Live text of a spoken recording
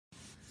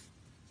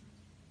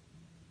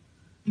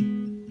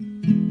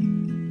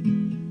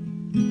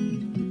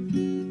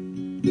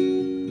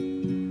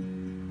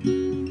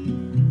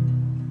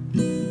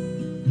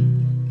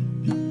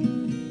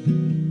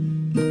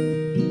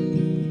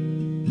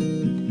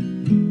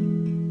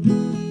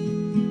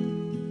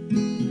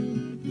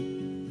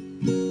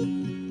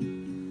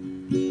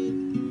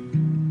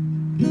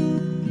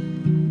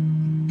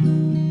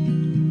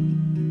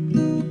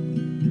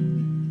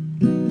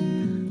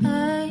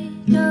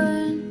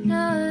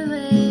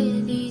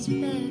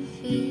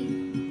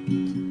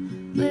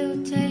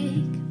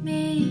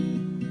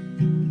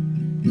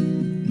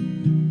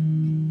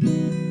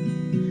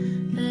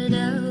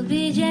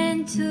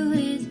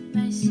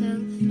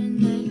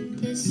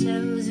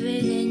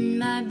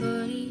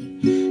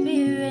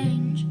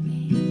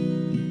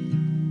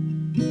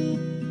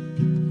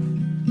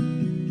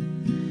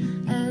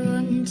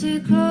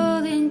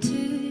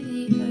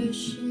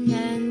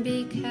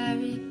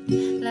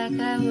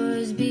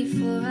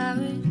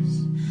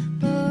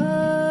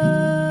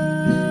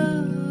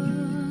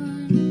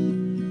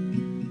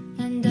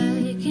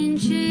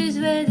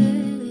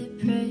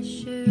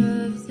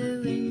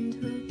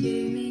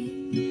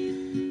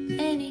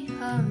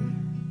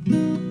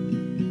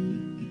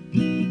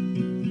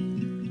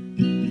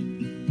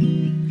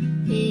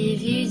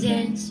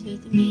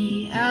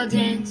I'll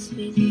dance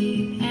with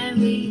you, and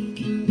we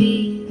can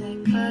be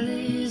like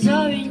colors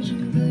orange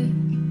and blue.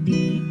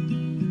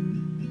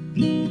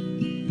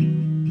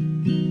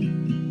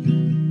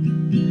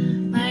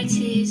 My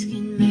tears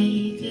can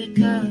make a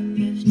cup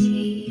of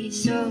tea,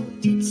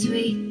 salted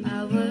sweet.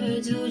 My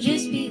words will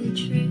just be the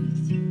truth.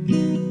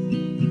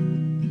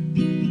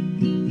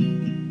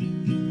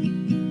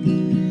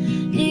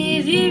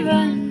 If you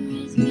run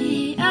with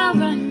me, I'll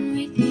run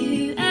with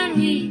you, and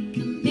we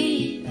can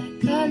be like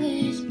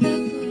colors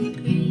purple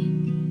green.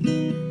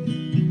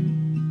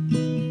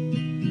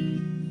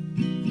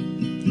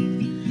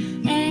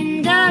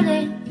 And I'll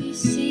let you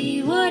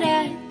see what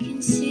I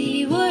can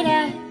see, what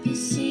I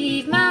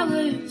perceive. My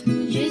words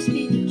will just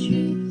be the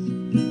truth.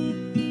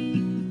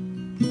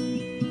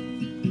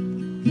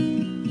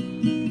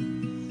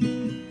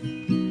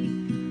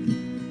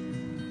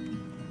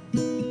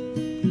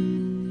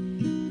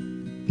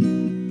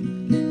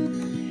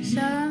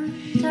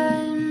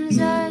 Sometimes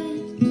I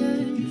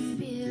don't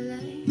feel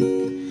like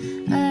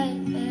I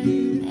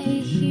am a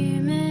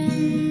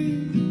human,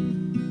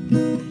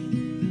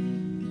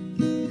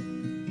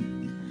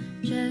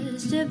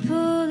 just a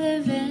pool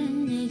of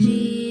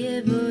energy,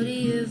 a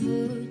body of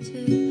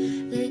water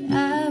that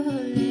I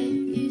will let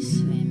you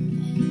swim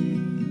in.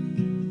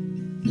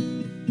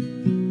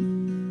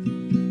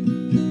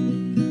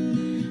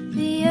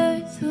 The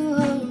earth will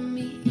hold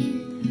me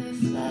in her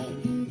flat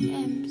and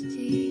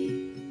empty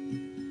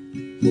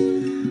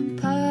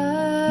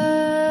palms,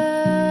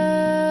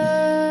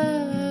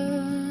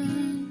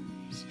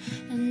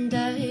 and I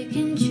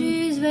can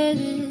choose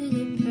whether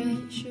the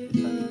pressure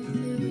of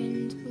the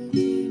wind will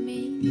do me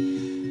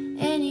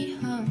any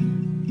harm.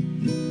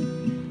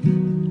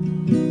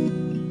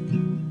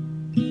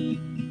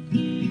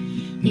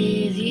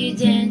 If you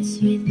dance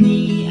with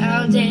me,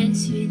 I'll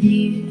dance with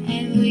you,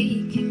 and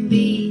we can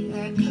be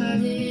like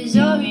colors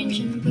orange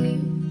and blue.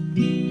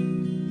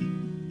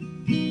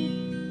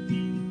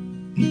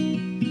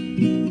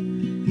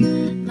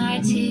 My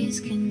tears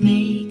can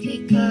make a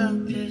cup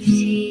of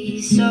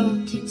tea,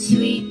 salted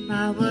sweet.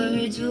 My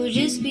words will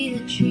just be